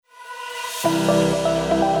As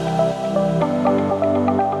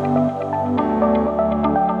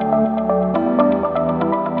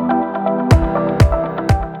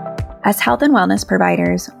health and wellness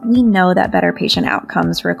providers, we know that better patient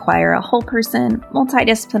outcomes require a whole person,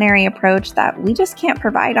 multidisciplinary approach that we just can't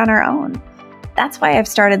provide on our own. That's why I've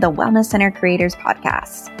started the Wellness Center Creators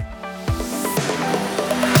podcast.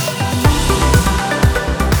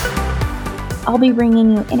 I'll be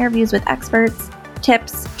bringing you interviews with experts,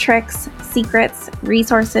 tips, tricks, secrets,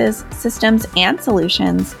 resources, systems, and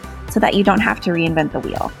solutions so that you don't have to reinvent the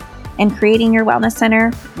wheel. And creating your wellness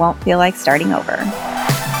center won't feel like starting over.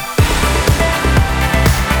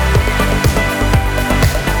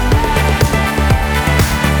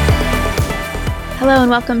 Hello and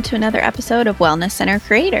welcome to another episode of Wellness Center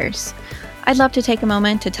Creators. I'd love to take a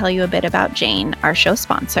moment to tell you a bit about Jane, our show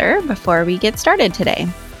sponsor, before we get started today.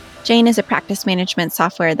 Jane is a practice management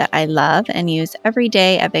software that I love and use every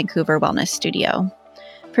day at Vancouver Wellness Studio.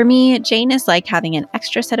 For me, Jane is like having an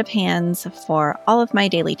extra set of hands for all of my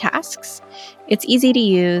daily tasks. It's easy to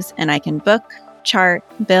use and I can book, chart,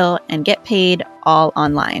 bill, and get paid all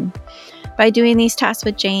online. By doing these tasks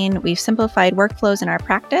with Jane, we've simplified workflows in our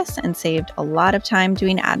practice and saved a lot of time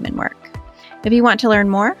doing admin work. If you want to learn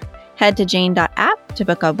more, head to jane.app to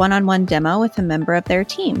book a one-on-one demo with a member of their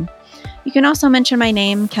team. You can also mention my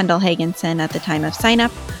name, Kendall Hagenson, at the time of sign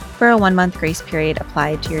up for a 1-month grace period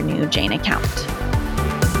applied to your new Jane account.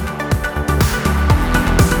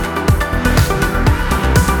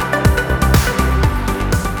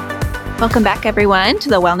 Welcome back, everyone, to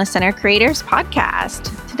the Wellness Center Creators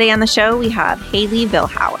podcast. Today on the show, we have Haley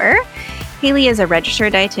Vilhauer. Haley is a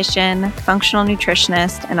registered dietitian, functional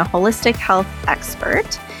nutritionist, and a holistic health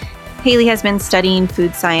expert. Haley has been studying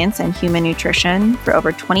food science and human nutrition for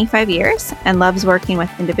over 25 years and loves working with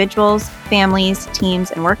individuals, families, teams,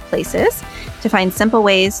 and workplaces to find simple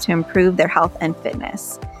ways to improve their health and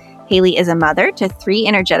fitness. Haley is a mother to 3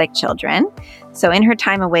 energetic children. So in her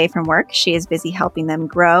time away from work, she is busy helping them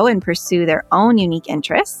grow and pursue their own unique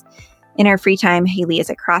interests. In her free time, Haley is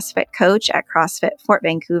a CrossFit coach at CrossFit Fort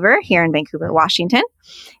Vancouver here in Vancouver, Washington,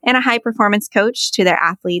 and a high-performance coach to their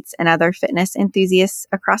athletes and other fitness enthusiasts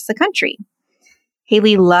across the country.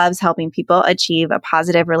 Haley loves helping people achieve a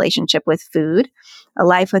positive relationship with food, a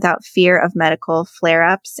life without fear of medical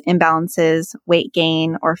flare-ups, imbalances, weight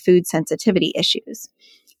gain, or food sensitivity issues.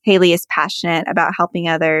 Haley is passionate about helping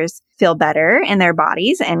others feel better in their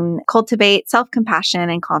bodies and cultivate self-compassion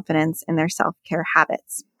and confidence in their self-care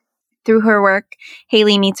habits. Through her work,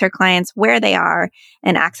 Haley meets her clients where they are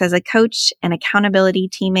and acts as a coach and accountability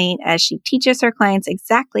teammate as she teaches her clients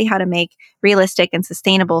exactly how to make realistic and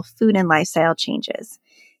sustainable food and lifestyle changes.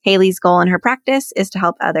 Haley's goal in her practice is to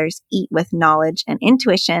help others eat with knowledge and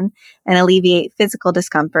intuition and alleviate physical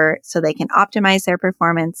discomfort so they can optimize their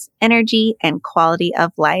performance, energy, and quality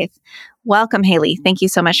of life. Welcome, Haley. Thank you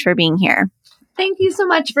so much for being here. Thank you so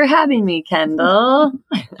much for having me, Kendall.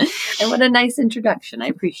 And what a nice introduction. I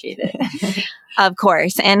appreciate it. Of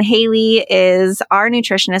course. And Haley is our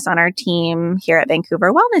nutritionist on our team here at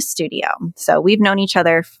Vancouver Wellness Studio. So we've known each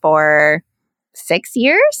other for 6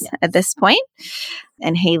 years at this point.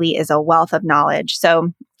 And Haley is a wealth of knowledge.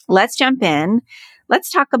 So let's jump in. Let's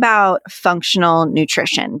talk about functional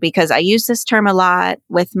nutrition, because I use this term a lot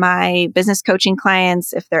with my business coaching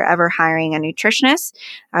clients. If they're ever hiring a nutritionist,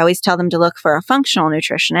 I always tell them to look for a functional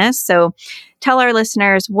nutritionist. So tell our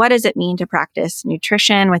listeners, what does it mean to practice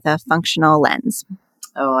nutrition with a functional lens?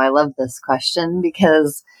 Oh, I love this question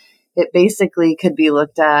because it basically could be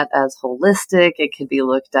looked at as holistic. It could be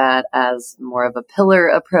looked at as more of a pillar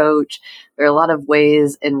approach. There are a lot of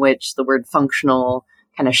ways in which the word functional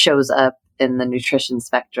kind of shows up in the nutrition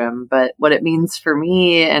spectrum. But what it means for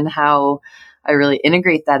me and how I really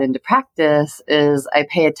integrate that into practice is I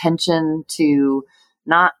pay attention to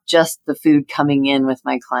not just the food coming in with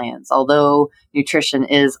my clients, although nutrition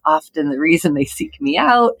is often the reason they seek me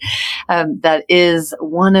out. That is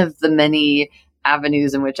one of the many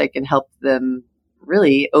avenues in which I can help them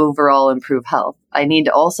really overall improve health. I need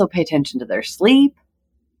to also pay attention to their sleep.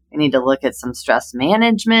 I need to look at some stress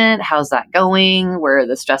management. How's that going? Where are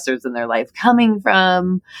the stressors in their life coming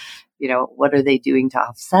from? What are they doing to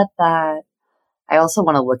offset that? I also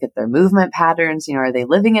want to look at their movement patterns. Are they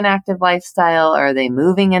living an active lifestyle? Are they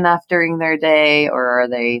moving enough during their day? Or are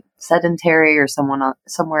they sedentary or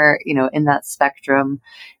somewhere, in that spectrum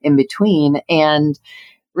in between? And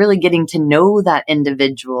really getting to know that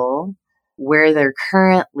individual where they're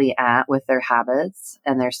currently at with their habits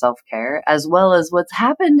and their self-care, as well as what's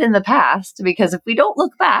happened in the past. Because if we don't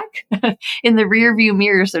look back in the rear view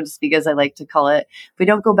mirror, so to speak, as I like to call it, if we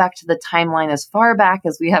don't go back to the timeline as far back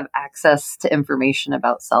as we have access to information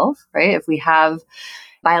about self, right? If we have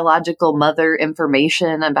biological mother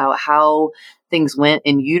information about how things went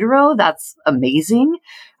in utero, that's amazing.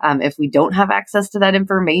 If we don't have access to that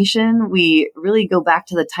information, we really go back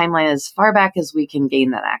to the timeline as far back as we can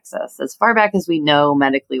gain that access, as far back as we know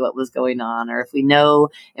medically what was going on, or if we know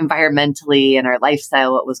environmentally and our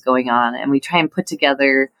lifestyle what was going on, and we try and put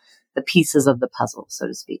together the pieces of the puzzle, so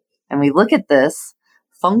to speak. And we look at this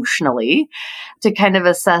functionally to kind of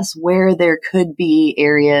assess where there could be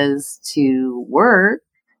areas to work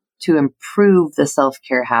to improve the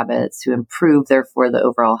self-care habits, to improve, therefore, the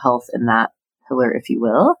overall health in that pillar, if you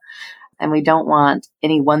will. And we don't want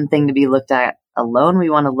any one thing to be looked at alone.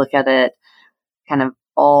 We want to look at it kind of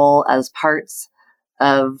all as parts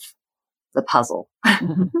of the puzzle.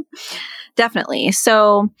 Definitely.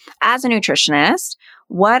 So as a nutritionist,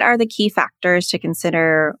 what are the key factors to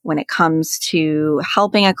consider when it comes to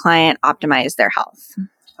helping a client optimize their health?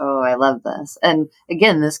 Oh, I love this. And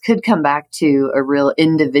again, this could come back to a real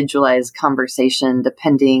individualized conversation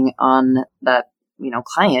depending on that,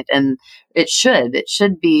 client. And it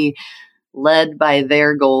should be led by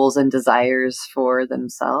their goals and desires for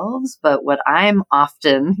themselves. But what I'm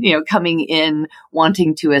often, coming in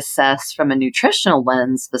wanting to assess from a nutritional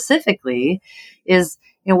lens specifically is,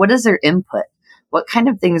 what is their input? What kind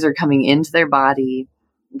of things are coming into their body?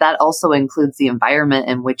 That also includes the environment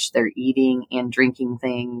in which they're eating and drinking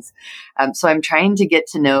things. So I'm trying to get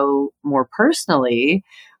to know more personally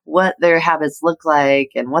what their habits look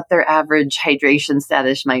like and what their average hydration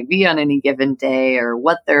status might be on any given day, or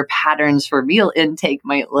what their patterns for meal intake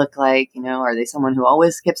might look like. Are they someone who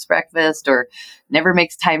always skips breakfast or never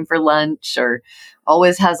makes time for lunch or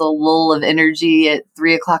always has a lull of energy at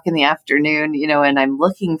 3:00 in the afternoon, and I'm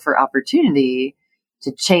looking for opportunity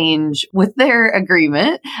to change with their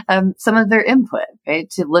agreement, some of their input, right?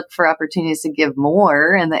 To look for opportunities to give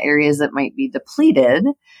more in the areas that might be depleted,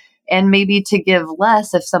 and maybe to give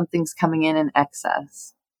less if something's coming in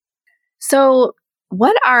excess. So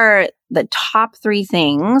what are the top 3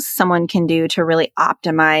 things someone can do to really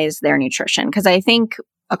optimize their nutrition? Because I think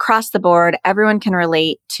across the board, everyone can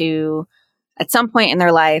relate to, at some point in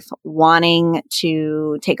their life, wanting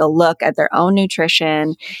to take a look at their own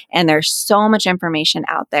nutrition. And there's so much information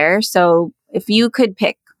out there. So if you could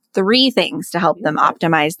pick 3 things to help them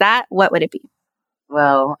optimize that, what would it be?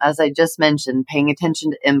 Well, as I just mentioned, paying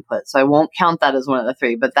attention to input. So I won't count that as one of the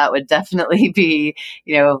 3, but that would definitely be,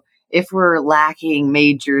 if we're lacking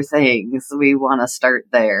major things, we want to start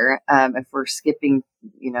there. If we're skipping,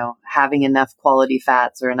 having enough quality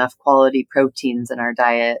fats or enough quality proteins in our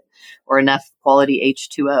diet or enough quality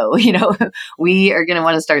H2O, we are going to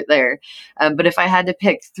want to start there. But if I had to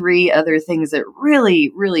pick 3 other things that really,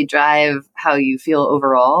 really drive how you feel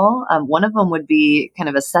overall, one of them would be kind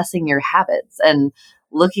of assessing your habits and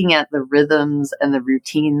looking at the rhythms and the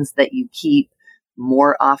routines that you keep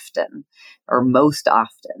more often or most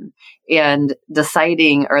often, and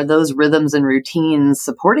deciding, are those rhythms and routines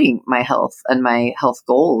supporting my health and my health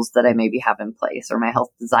goals that I maybe have in place, or my health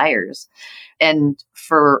desires? And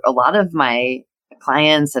for a lot of my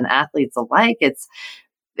clients and athletes alike, it's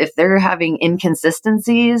if they're having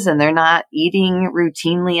inconsistencies and they're not eating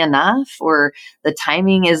routinely enough, or the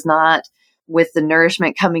timing is not with the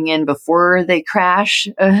nourishment coming in before they crash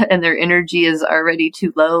and their energy is already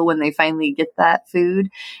too low when they finally get that food.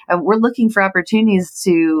 We're looking for opportunities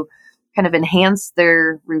to kind of enhance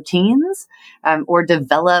their routines, or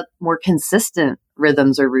develop more consistent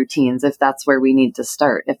rhythms or routines if that's where we need to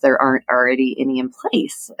start, if there aren't already any in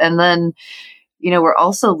place. And then, we're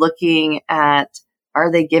also looking at,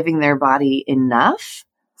 are they giving their body enough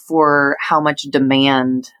for how much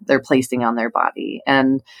demand they're placing on their body?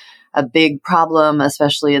 And a big problem,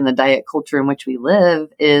 especially in the diet culture in which we live,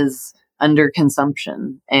 is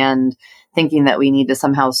underconsumption and thinking that we need to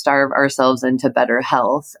somehow starve ourselves into better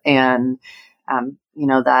health. And,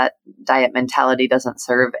 that diet mentality doesn't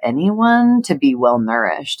serve anyone to be well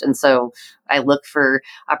nourished. And so I look for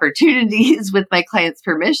opportunities with my clients'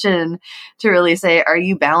 permission to really say, are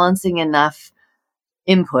you balancing enough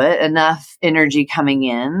input, enough energy coming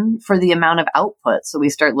in for the amount of output? So we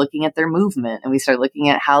start looking at their movement, and we start looking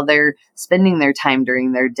at how they're spending their time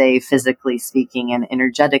during their day, physically speaking and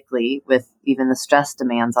energetically, with even the stress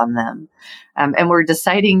demands on them. And we're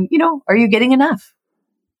deciding, are you getting enough?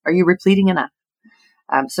 Are you repleting enough?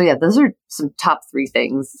 So yeah, those are some top 3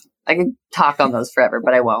 things I could talk on those forever,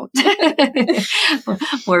 but I won't.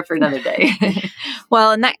 More for another day.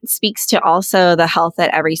 Well, and that speaks to also the health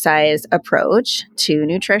at every size approach to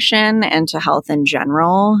nutrition and to health in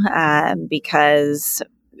general, because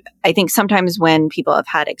I think sometimes when people have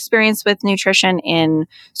had experience with nutrition in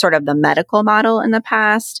sort of the medical model in the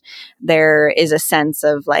past, there is a sense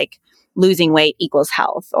of like losing weight equals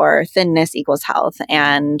health or thinness equals health.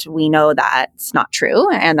 And we know that's not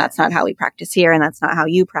true. And that's not how we practice here. And that's not how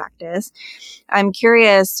you practice. I'm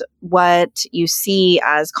curious what you see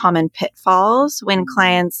as common pitfalls when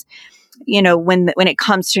clients, when it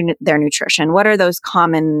comes to their nutrition. What are those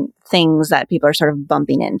common things that people are sort of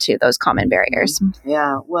bumping into, those common barriers?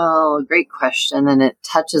 Yeah, well, great question. And it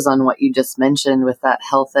touches on what you just mentioned with that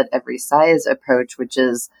health at every size approach, which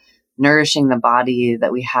is nourishing the body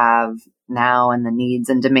that we have now and the needs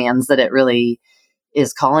and demands that it really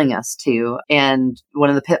is calling us to. And one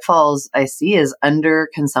of the pitfalls I see is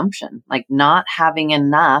underconsumption, like not having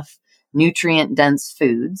enough nutrient dense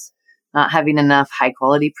foods, not having enough high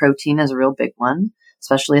quality protein is a real big one,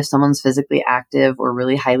 especially if someone's physically active or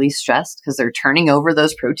really highly stressed because they're turning over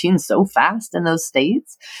those proteins so fast in those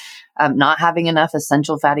states. Not having enough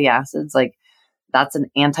essential fatty acids, like that's an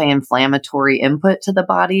anti-inflammatory input to the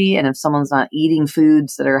body. And if someone's not eating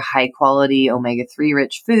foods that are high quality omega-3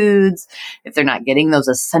 rich foods, if they're not getting those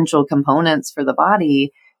essential components for the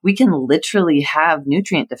body, we can literally have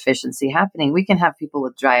nutrient deficiency happening. We can have people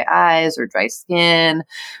with dry eyes or dry skin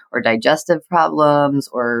or digestive problems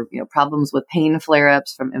or, problems with pain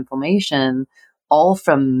flare-ups from inflammation, all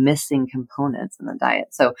from missing components in the diet.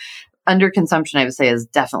 So underconsumption, I would say, is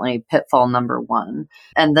definitely pitfall number one.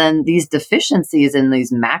 And then these deficiencies in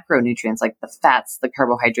these macronutrients, like the fats, the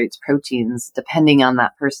carbohydrates, proteins, depending on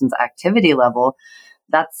that person's activity level,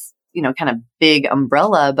 that's, kind of big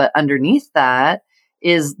umbrella. But underneath that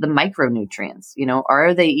is the micronutrients.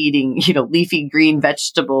 Are they eating, leafy green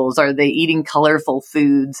vegetables? Are they eating colorful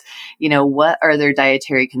foods? What are their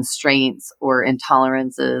dietary constraints or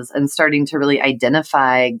intolerances? And starting to really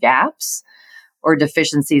identify gaps or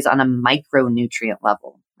deficiencies on a micronutrient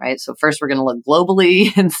level, right? So first we're going to look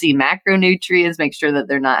globally and see macronutrients, make sure that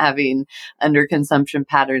they're not having underconsumption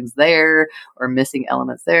patterns there or missing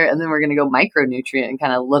elements there. And then we're going to go micronutrient and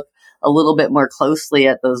kind of look a little bit more closely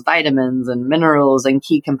at those vitamins and minerals and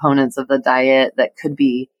key components of the diet that could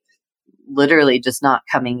be literally just not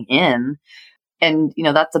coming in. And,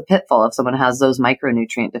 that's a pitfall if someone has those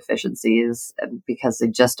micronutrient deficiencies because they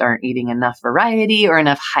just aren't eating enough variety or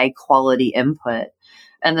enough high quality input.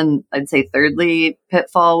 And then I'd say thirdly,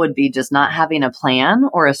 pitfall would be just not having a plan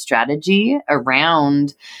or a strategy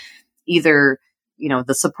around either,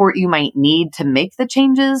 the support you might need to make the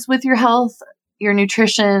changes with your health, your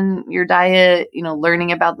nutrition, your diet,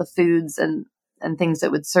 learning about the foods and things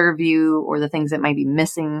that would serve you or the things that might be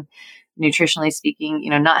missing nutritionally speaking.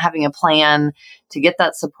 Not having a plan to get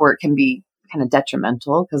that support can be kind of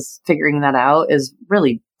detrimental because figuring that out is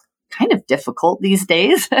really kind of difficult these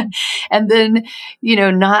days. And then,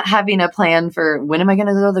 not having a plan for when am I going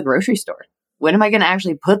to go to the grocery store? When am I going to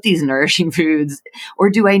actually put these nourishing foods? Or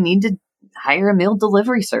do I need to hire a meal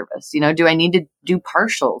delivery service? Do I need to do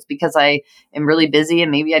partials because I am really busy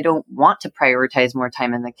and maybe I don't want to prioritize more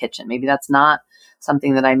time in the kitchen? Maybe that's not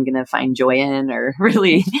something that I'm going to find joy in or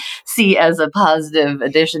really see as a positive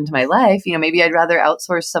addition to my life. Maybe I'd rather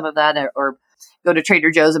outsource some of that or go to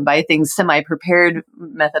Trader Joe's and buy things semi-prepared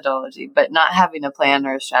methodology. But not having a plan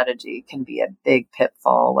or a strategy can be a big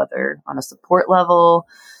pitfall, whether on a support level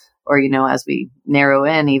or, as we narrow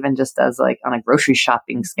in, even just as like on a grocery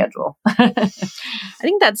shopping schedule. I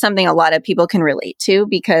think that's something a lot of people can relate to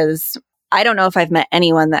because I don't know if I've met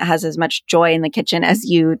anyone that has as much joy in the kitchen as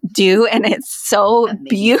you do. And it's so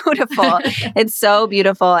beautiful. It's so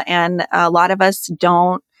beautiful. And a lot of us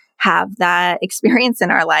don't have that experience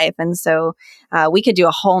in our life. And so we could do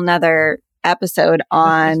a whole nother episode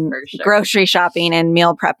on grocery shopping and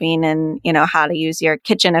meal prepping and, how to use your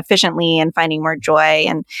kitchen efficiently and finding more joy.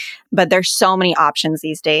 But there's so many options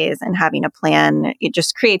these days and having a plan, it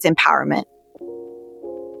just creates empowerment.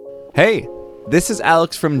 Hey, this is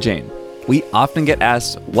Alex from Jane. We often get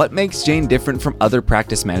asked what makes Jane different from other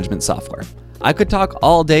practice management software. I could talk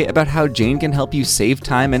all day about how Jane can help you save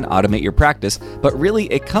time and automate your practice, but really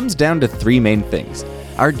it comes down to three main things.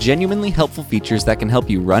 Our genuinely helpful features that can help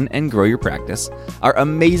you run and grow your practice, our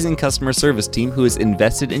amazing customer service team who is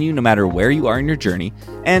invested in you no matter where you are in your journey,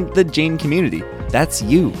 and the Jane community. That's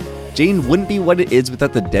you. Jane wouldn't be what it is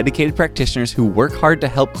without the dedicated practitioners who work hard to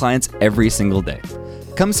help clients every single day.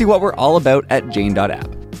 Come see what we're all about at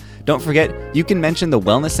jane.app. Don't forget, you can mention the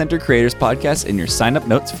Wellness Center Creators Podcast in your sign-up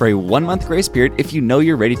notes for a 1-month grace period if you know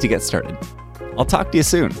you're ready to get started. I'll talk to you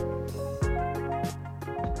soon.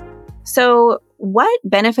 So what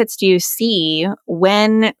benefits do you see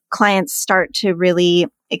when clients start to really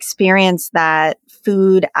experience that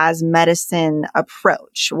food as medicine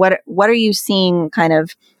approach? What are you seeing kind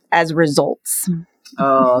of as results?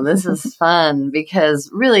 Oh, this is fun because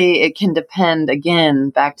really it can depend, again,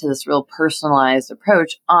 back to this real personalized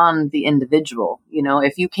approach on the individual.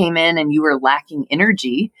 If you came in and you were lacking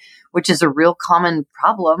energy, which is a real common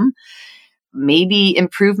problem, maybe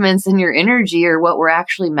improvements in your energy are what we're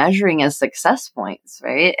actually measuring as success points,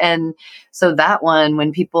 right? And so that one,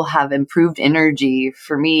 when people have improved energy,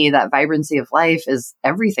 for me, that vibrancy of life is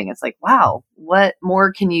everything. It's like, wow, what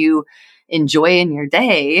more can you enjoy in your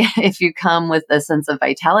day if you come with a sense of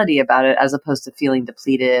vitality about it, as opposed to feeling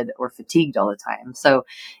depleted or fatigued all the time? So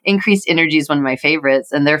increased energy is one of my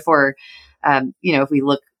favorites. And therefore, if we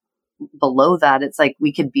look below that, it's like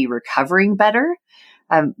we could be recovering better.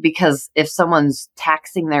 Because if someone's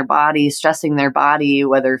taxing their body, stressing their body,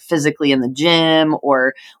 whether physically in the gym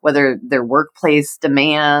or whether their workplace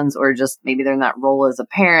demands, or just maybe they're in that role as a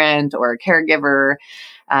parent or a caregiver,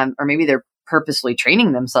 or maybe they're purposely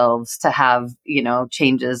training themselves to have,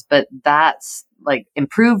 changes. But that's like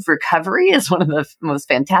improved recovery is one of the most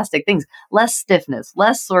fantastic things. Less stiffness,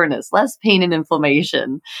 less soreness, less pain and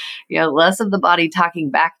inflammation, less of the body talking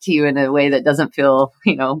back to you in a way that doesn't feel,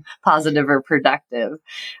 positive or productive,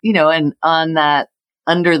 and on that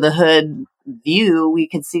under the hood view, we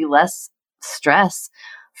could see less stress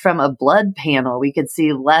from a blood panel. We could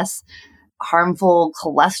see less harmful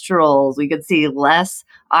cholesterols. We could see less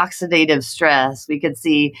oxidative stress. We could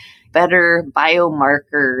see better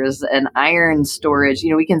biomarkers and iron storage.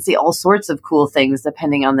 We can see all sorts of cool things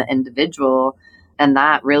depending on the individual. And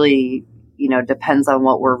that really, depends on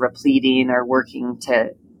what we're repleting or working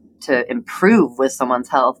to improve with someone's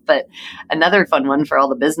health. But another fun one for all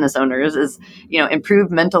the business owners is,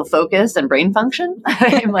 improved mental focus and brain function.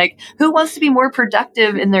 I'm like, who wants to be more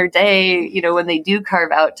productive in their day, when they do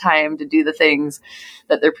carve out time to do the things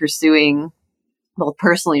that they're pursuing, both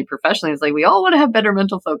personally and professionally? It's like, we all want to have better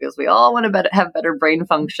mental focus. We all want to have better brain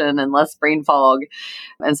function and less brain fog.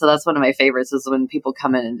 And so that's one of my favorites, is when people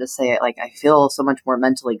come in and just say, like, I feel so much more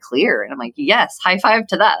mentally clear. And I'm like, yes, high five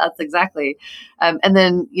to that. That's exactly. And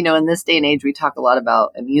then, in this day and age, we talk a lot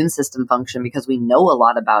about immune system function because we know a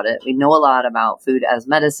lot about it. We know a lot about food as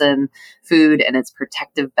medicine, food and its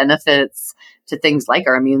protective benefits to things like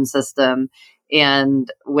our immune system.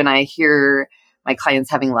 And when I hear my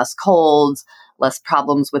clients having less colds, less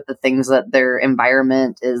problems with the things that their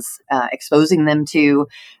environment is exposing them to,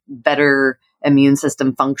 better immune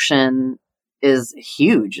system function is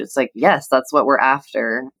huge. It's like, yes, that's what we're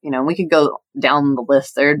after. We could go down the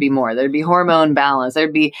list. There'd be more. There'd be hormone balance.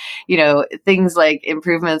 There'd be, things like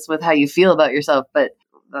improvements with how you feel about yourself. But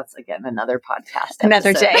that's, again, another podcast.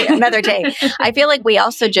 Another day. I feel like we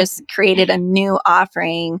also just created a new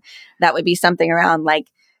offering that would be something around like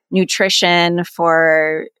nutrition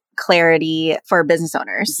for clarity for business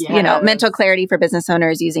owners, Yes. Mental clarity for business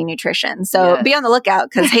owners using nutrition. So Be on the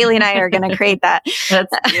lookout, because Haley and I are going to create that.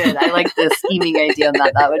 That's good. I like the scheming idea on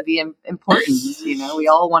that. That would be important. We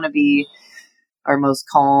all want to be our most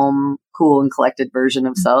calm, cool, and collected version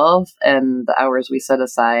of self. And the hours we set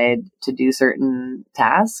aside to do certain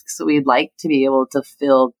tasks, we'd like to be able to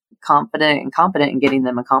feel confident and competent in getting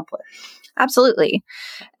them accomplished. Absolutely.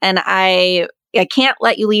 And I can't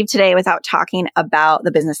let you leave today without talking about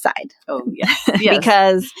the business side. Oh, yes.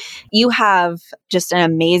 Because you have just an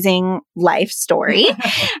amazing life story.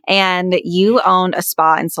 And you owned a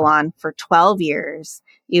spa and salon for 12 years.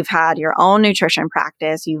 You've had your own nutrition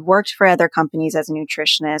practice. You've worked for other companies as a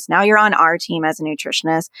nutritionist. Now you're on our team as a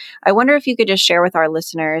nutritionist. I wonder if you could just share with our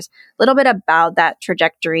listeners a little bit about that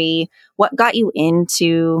trajectory, what got you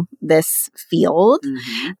into this field,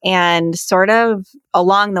 and sort of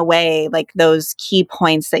along the way, like those key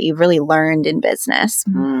points that you've really learned in business.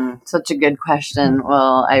 Such a good question.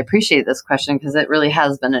 Well, I appreciate this question because it really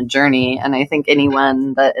has been a journey. And I think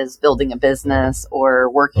anyone that is building a business or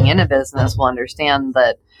working in a business will understand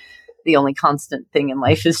that the only constant thing in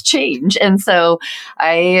life is change. And so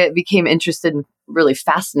I became interested and really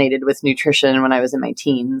fascinated with nutrition when I was in my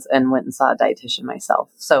teens and went and saw a dietitian myself.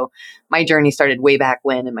 So my journey started way back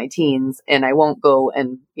when in my teens, and I won't go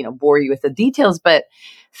and, bore you with the details, but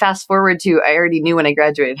fast forward to, I already knew when I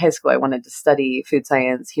graduated high school, I wanted to study food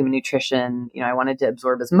science, human nutrition. I wanted to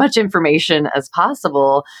absorb as much information as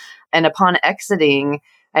possible. And upon exiting,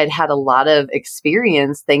 I'd had a lot of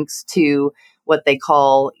experience thanks to what they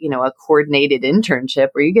call, a coordinated internship,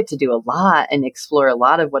 where you get to do a lot and explore a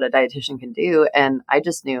lot of what a dietitian can do. And I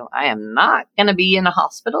just knew I am not going to be in a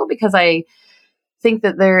hospital, because I think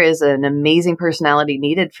that there is an amazing personality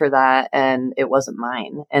needed for that, and it wasn't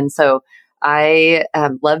mine. And so I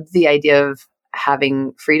loved the idea of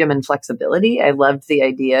having freedom and flexibility. I loved the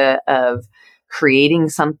idea of creating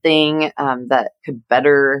something that could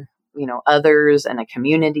better, others and a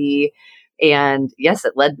community. And yes,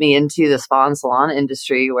 it led me into the spa and salon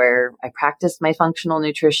industry where I practiced my functional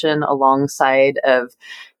nutrition alongside of,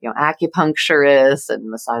 acupuncturists and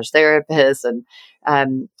massage therapists.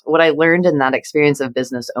 And what I learned in that experience of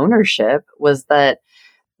business ownership was that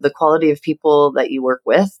the quality of people that you work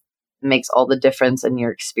with makes all the difference in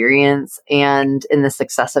your experience and in the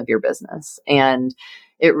success of your business. And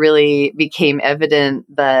it really became evident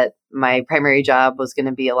that my primary job was going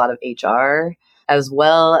to be a lot of HR, as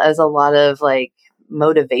well as a lot of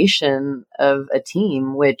motivation of a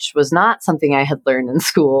team, which was not something I had learned in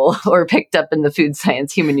school or picked up in the food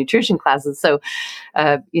science, human nutrition classes. So,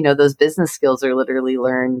 those business skills are literally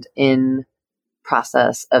learned in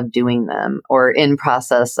process of doing them, or in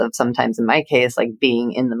process of, sometimes in my case,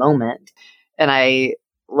 being in the moment. And I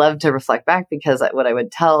love to reflect back, because what I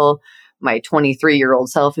would tell my 23-year-old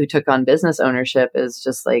self who took on business ownership is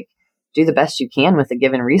just do the best you can with the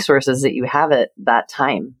given resources that you have at that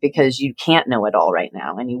time, because you can't know it all right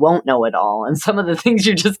now, and you won't know it all. And some of the things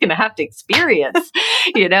you're just going to have to experience,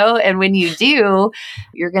 and when you do,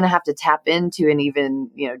 you're going to have to tap into an even,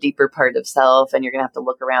 deeper part of self. And you're going to have to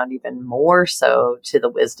look around even more so to the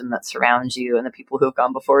wisdom that surrounds you and the people who have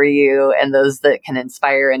gone before you and those that can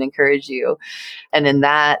inspire and encourage you. And in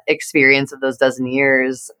that experience of those dozen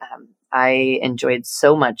years, I enjoyed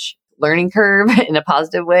so much learning curve in a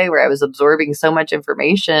positive way, where I was absorbing so much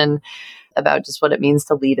information about just what it means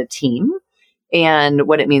to lead a team and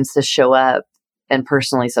what it means to show up and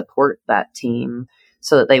personally support that team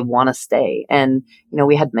so that they want to stay. And,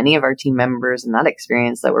 we had many of our team members in that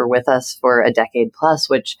experience that were with us for a decade plus,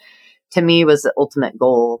 which to me was the ultimate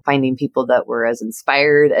goal, finding people that were as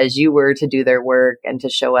inspired as you were to do their work and to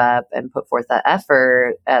show up and put forth that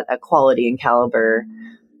effort at a quality and caliber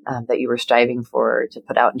that you were striving for to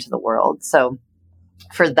put out into the world. So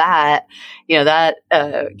for that, that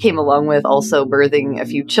came along with also birthing a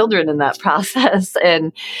few children in that process.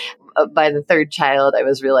 And by the third child, I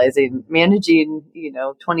was realizing managing,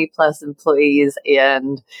 20 plus employees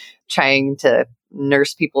and trying to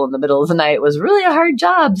nurse people in the middle of the night was really a hard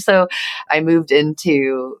job. So I moved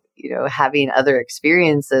into having other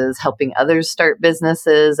experiences, helping others start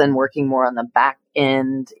businesses and working more on the back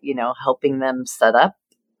end, helping them set up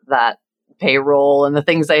that payroll and the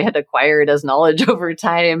things I had acquired as knowledge over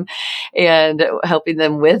time, and helping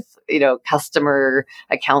them with, customer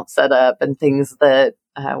account setup and things that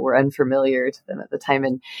were unfamiliar to them at the time,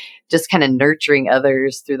 and just kind of nurturing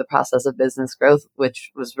others through the process of business growth,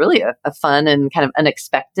 which was really a fun and kind of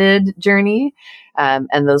unexpected journey.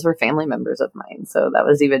 And those were family members of mine. So that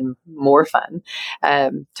was even more fun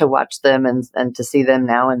to watch them and to see them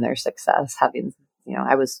now in their success, having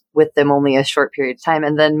I was with them only a short period of time,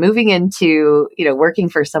 and then moving into, working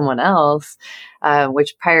for someone else,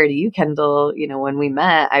 which prior to you, Kendall, when we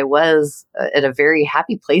met, I was at a very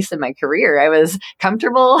happy place in my career. I was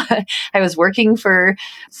comfortable. I was working for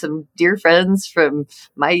some dear friends from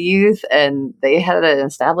my youth, and they had an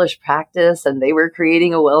established practice, and they were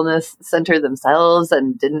creating a wellness center themselves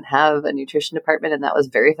and didn't have a nutrition department. And that was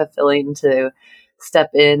very fulfilling to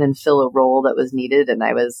step in and fill a role that was needed. And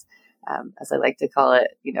I was, as I like to call it,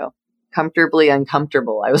 comfortably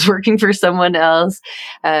uncomfortable. I was working for someone else,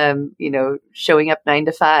 showing up 9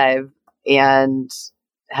 to 5 and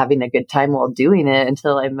having a good time while doing it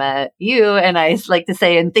until I met you. And I like to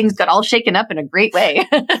say, and things got all shaken up in a great way.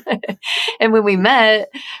 And when we met,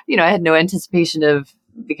 I had no anticipation of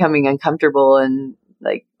becoming uncomfortable and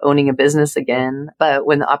owning a business again. But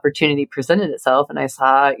when the opportunity presented itself and I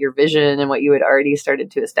saw your vision and what you had already started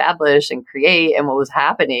to establish and create and what was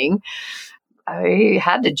happening, I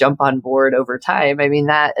had to jump on board over time. I mean,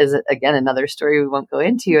 that is, again, another story we won't go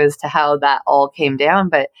into as to how that all came down.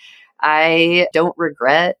 But I don't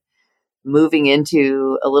regret moving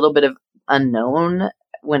into a little bit of unknown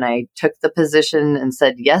when I took the position and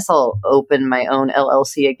said, yes, I'll open my own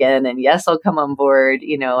LLC again. And yes, I'll come on board,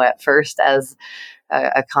 at first as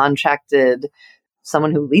a contracted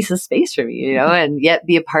someone who leases space from you, and yet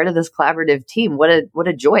be a part of this collaborative team. What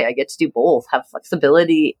a joy. I get to do both, have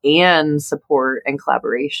flexibility and support and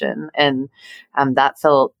collaboration. And that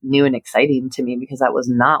felt new and exciting to me, because that was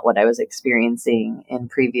not what I was experiencing in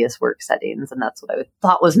previous work settings. And that's what I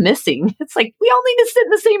thought was missing. It's we all need to sit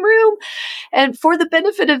in the same room and for the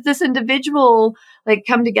benefit of this individual,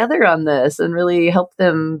 come together on this and really help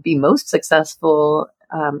them be most successful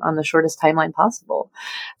on the shortest timeline possible.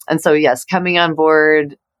 And so, yes, coming on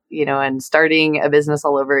board, and starting a business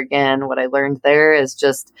all over again, what I learned there is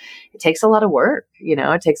just, it takes a lot of work,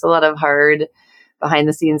 it takes a lot of hard behind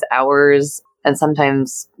the scenes hours. And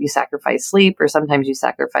sometimes you sacrifice sleep or sometimes you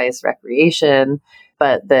sacrifice recreation,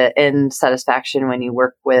 but the end satisfaction when you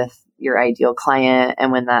work with your ideal client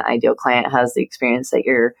and when that ideal client has the experience that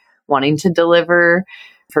you're wanting to deliver,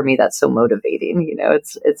 for me, that's so motivating.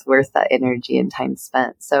 It's worth that energy and time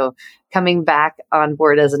spent. So coming back on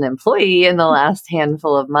board as an employee in the last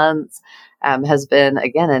handful of months has been,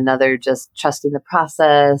 again, another just trusting the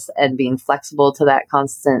process and being flexible to that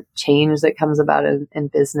constant change that comes about in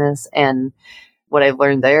business. And what I've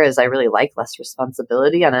learned there is I really like less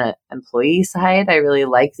responsibility on an employee side. I really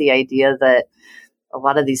like the idea that a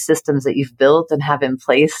lot of these systems that you've built and have in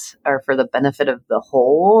place are for the benefit of the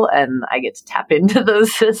whole. And I get to tap into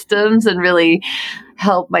those systems and really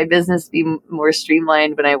help my business be more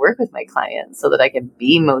streamlined when I work with my clients so that I can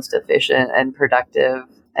be most efficient and productive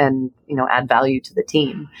and, add value to the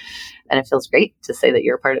team. And it feels great to say that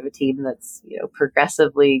you're part of a team that's,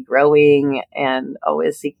 progressively growing and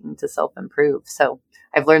always seeking to self-improve. So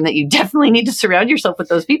I've learned that you definitely need to surround yourself with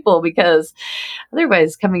those people, because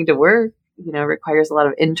otherwise coming to work, requires a lot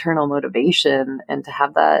of internal motivation, and to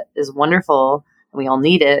have that is wonderful and we all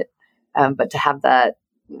need it. But to have that,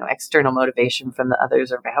 external motivation from the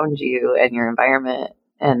others around you and your environment,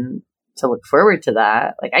 and to look forward to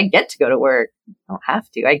that, like, I get to go to work. I don't have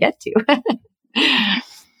to, I get to.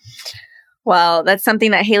 Well, that's something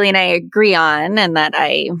that Haley and I agree on, and that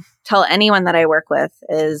I tell anyone that I work with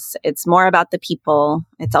is it's more about the people.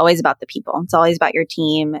 It's always about the people. It's always about your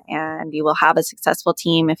team, and you will have a successful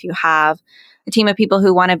team if you have a team of people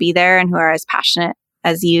who want to be there and who are as passionate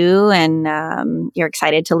as you, and you're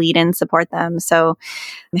excited to lead and support them. So,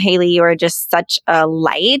 Haley, you are just such a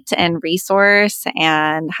light and resource,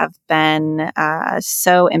 and have been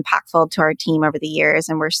so impactful to our team over the years,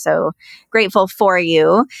 and we're so grateful for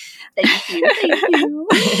you. Thank you. Thank you.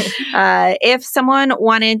 If someone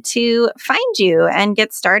wanted to find you and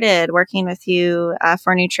get started working with you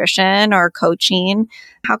for nutrition or coaching,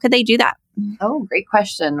 how could they do that? Oh, great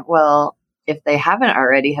question. Well, if they haven't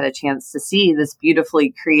already had a chance to see this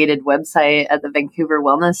beautifully created website at the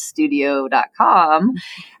VancouverWellnessStudio.com,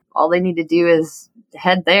 all they need to do is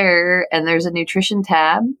head there, and there's a nutrition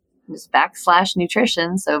tab, just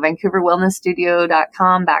 /nutrition. So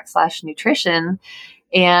VancouverWellnessStudio.com /nutrition.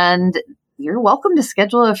 And you're welcome to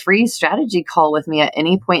schedule a free strategy call with me at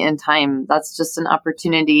any point in time. That's just an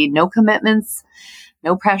opportunity, no commitments,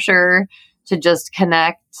 no pressure, to just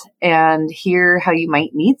connect and hear how you might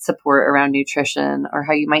need support around nutrition, or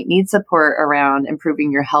how you might need support around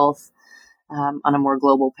improving your health on a more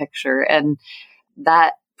global picture. And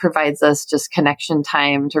that provides us just connection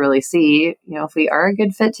time to really see, if we are a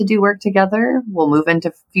good fit to do work together, we'll move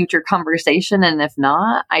into future conversation. And if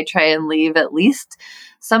not, I try and leave at least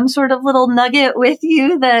some sort of little nugget with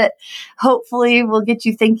you that hopefully will get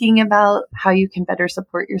you thinking about how you can better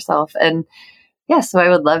support yourself. And so I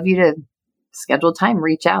would love you to schedule time,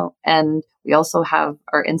 reach out. And we also have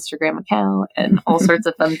our Instagram account and all sorts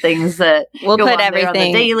of fun things that we'll go put on there everything on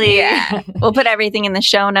the daily. Yeah. We'll put everything in the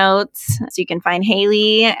show notes so you can find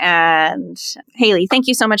Haley. And Haley, thank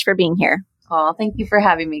you so much for being here. Oh, thank you for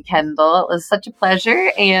having me, Kendall. It was such a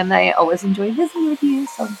pleasure, and I always enjoy visiting with you.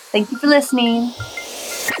 So thank you for listening.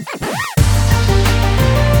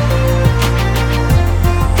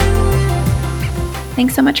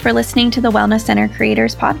 Thanks so much for listening to the Wellness Center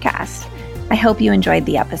Creators Podcast. I hope you enjoyed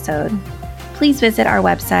the episode. Please visit our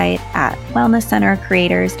website at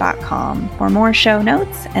wellnesscentercreators.com for more show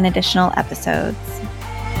notes and additional episodes.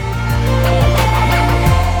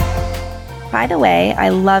 By the way, I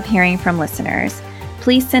love hearing from listeners.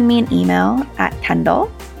 Please send me an email at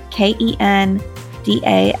Kendall, KENDALL,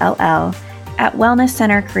 at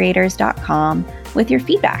wellnesscentercreators.com with your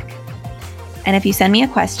feedback. And if you send me a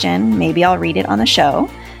question, maybe I'll read it on the show,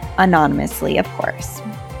 anonymously, of course.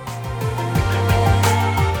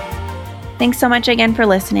 Thanks so much again for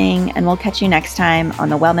listening, and we'll catch you next time on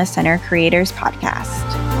the Wellness Center Creators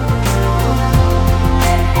Podcast.